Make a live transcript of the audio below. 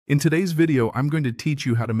In today's video, I'm going to teach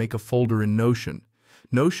you how to make a folder in Notion.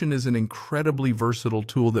 Notion is an incredibly versatile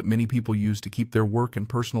tool that many people use to keep their work and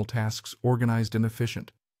personal tasks organized and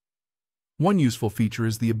efficient. One useful feature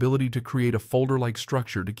is the ability to create a folder-like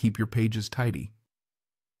structure to keep your pages tidy.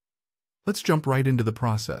 Let's jump right into the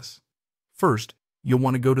process. First, you'll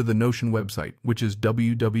want to go to the Notion website, which is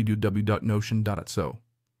www.notion.so.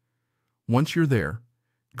 Once you're there,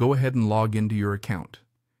 go ahead and log into your account.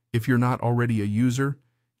 If you're not already a user,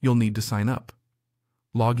 you'll need to sign up.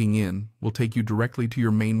 Logging in will take you directly to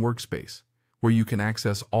your main workspace, where you can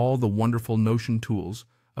access all the wonderful Notion tools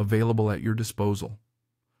available at your disposal.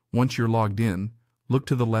 Once you're logged in, look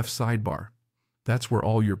to the left sidebar. That's where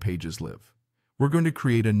all your pages live. We're going to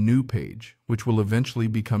create a new page, which will eventually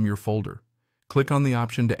become your folder. Click on the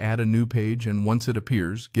option to add a new page, and once it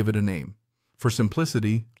appears, give it a name. For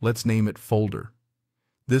simplicity, let's name it Folder.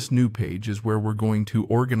 This new page is where we're going to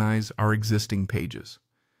organize our existing pages.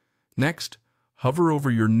 Next, hover over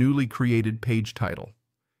your newly created page title.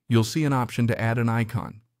 You'll see an option to add an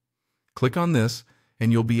icon. Click on this,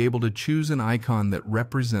 and you'll be able to choose an icon that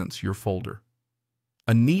represents your folder.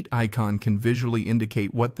 A neat icon can visually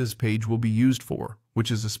indicate what this page will be used for, which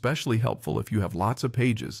is especially helpful if you have lots of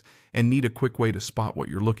pages and need a quick way to spot what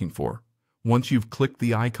you're looking for. Once you've clicked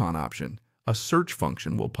the icon option, a search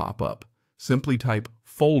function will pop up. Simply type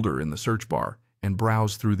Folder in the search bar and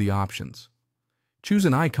browse through the options. Choose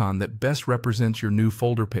an icon that best represents your new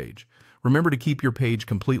folder page. Remember to keep your page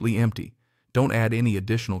completely empty. Don't add any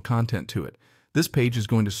additional content to it. This page is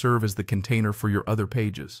going to serve as the container for your other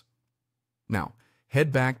pages. Now,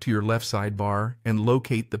 head back to your left sidebar and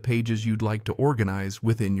locate the pages you'd like to organize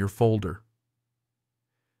within your folder.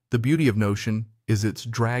 The beauty of Notion is its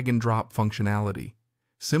drag and drop functionality.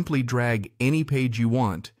 Simply drag any page you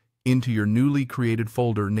want into your newly created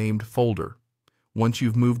folder named Folder. Once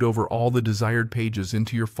you've moved over all the desired pages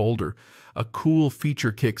into your folder, a cool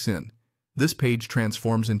feature kicks in. This page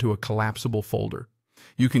transforms into a collapsible folder.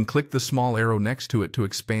 You can click the small arrow next to it to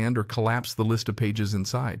expand or collapse the list of pages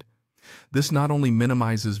inside. This not only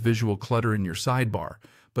minimizes visual clutter in your sidebar,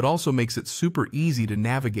 but also makes it super easy to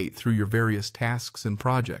navigate through your various tasks and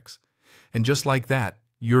projects. And just like that,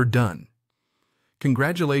 you're done.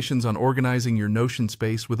 Congratulations on organizing your Notion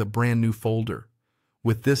space with a brand new folder.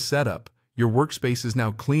 With this setup, your workspace is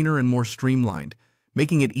now cleaner and more streamlined,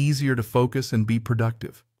 making it easier to focus and be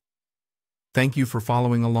productive. Thank you for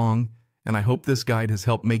following along, and I hope this guide has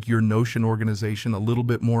helped make your Notion organization a little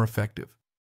bit more effective.